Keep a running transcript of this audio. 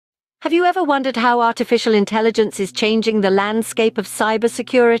Have you ever wondered how artificial intelligence is changing the landscape of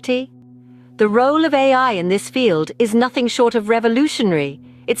cybersecurity? The role of AI in this field is nothing short of revolutionary.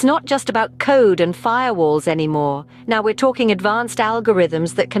 It's not just about code and firewalls anymore. Now we're talking advanced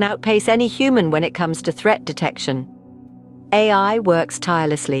algorithms that can outpace any human when it comes to threat detection. AI works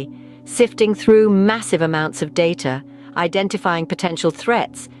tirelessly, sifting through massive amounts of data, identifying potential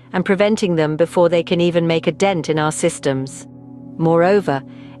threats, and preventing them before they can even make a dent in our systems. Moreover,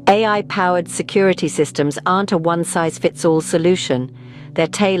 AI-powered security systems aren't a one-size-fits-all solution. They're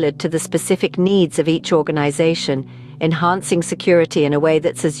tailored to the specific needs of each organization, enhancing security in a way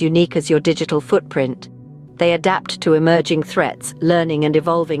that's as unique as your digital footprint. They adapt to emerging threats, learning and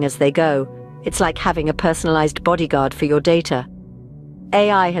evolving as they go. It's like having a personalized bodyguard for your data.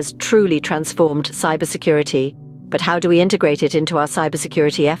 AI has truly transformed cybersecurity, but how do we integrate it into our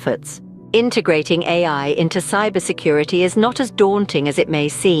cybersecurity efforts? Integrating AI into cybersecurity is not as daunting as it may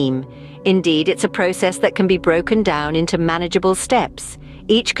seem. Indeed, it's a process that can be broken down into manageable steps,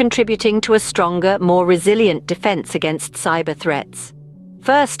 each contributing to a stronger, more resilient defense against cyber threats.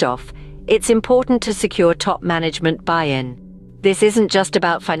 First off, it's important to secure top management buy-in. This isn't just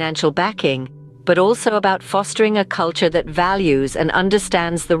about financial backing, but also about fostering a culture that values and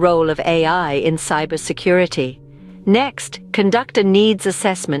understands the role of AI in cybersecurity. Next, conduct a needs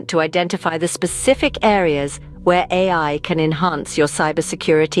assessment to identify the specific areas where AI can enhance your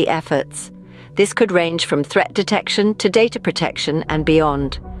cybersecurity efforts. This could range from threat detection to data protection and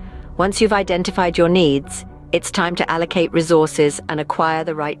beyond. Once you've identified your needs, it's time to allocate resources and acquire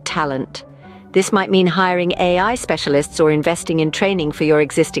the right talent. This might mean hiring AI specialists or investing in training for your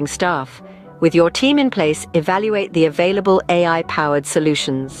existing staff. With your team in place, evaluate the available AI-powered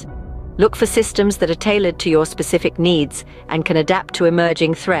solutions. Look for systems that are tailored to your specific needs and can adapt to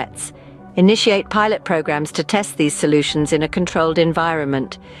emerging threats. Initiate pilot programs to test these solutions in a controlled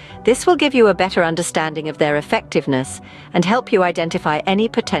environment. This will give you a better understanding of their effectiveness and help you identify any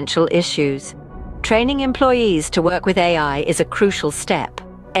potential issues. Training employees to work with AI is a crucial step.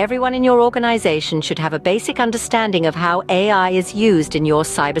 Everyone in your organization should have a basic understanding of how AI is used in your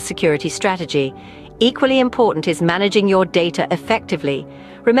cybersecurity strategy. Equally important is managing your data effectively.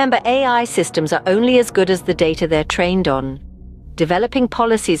 Remember, AI systems are only as good as the data they're trained on. Developing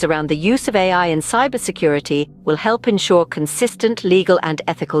policies around the use of AI in cybersecurity will help ensure consistent legal and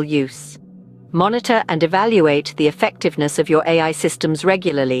ethical use. Monitor and evaluate the effectiveness of your AI systems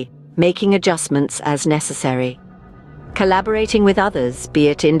regularly, making adjustments as necessary. Collaborating with others, be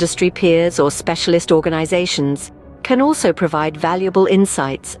it industry peers or specialist organizations, can also provide valuable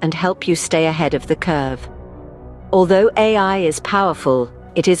insights and help you stay ahead of the curve. Although AI is powerful,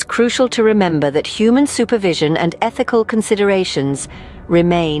 it is crucial to remember that human supervision and ethical considerations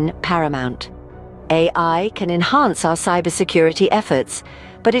remain paramount. AI can enhance our cybersecurity efforts,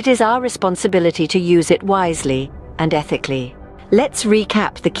 but it is our responsibility to use it wisely and ethically. Let's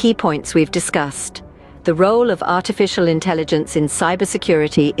recap the key points we've discussed. The role of artificial intelligence in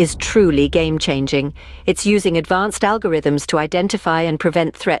cybersecurity is truly game-changing. It's using advanced algorithms to identify and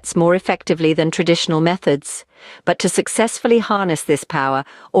prevent threats more effectively than traditional methods. But to successfully harness this power,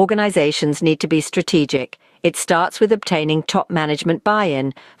 organizations need to be strategic. It starts with obtaining top management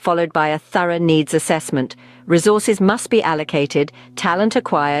buy-in, followed by a thorough needs assessment. Resources must be allocated, talent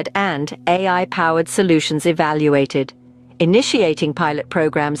acquired, and AI-powered solutions evaluated. Initiating pilot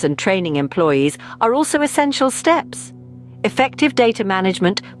programs and training employees are also essential steps. Effective data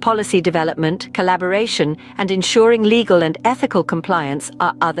management, policy development, collaboration, and ensuring legal and ethical compliance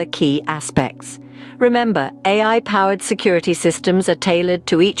are other key aspects. Remember, AI-powered security systems are tailored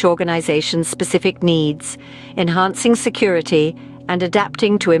to each organization's specific needs, enhancing security and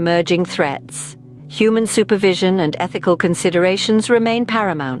adapting to emerging threats. Human supervision and ethical considerations remain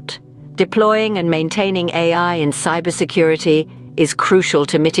paramount. Deploying and maintaining AI in cybersecurity is crucial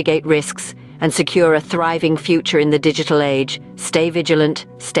to mitigate risks and secure a thriving future in the digital age. Stay vigilant,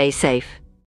 stay safe.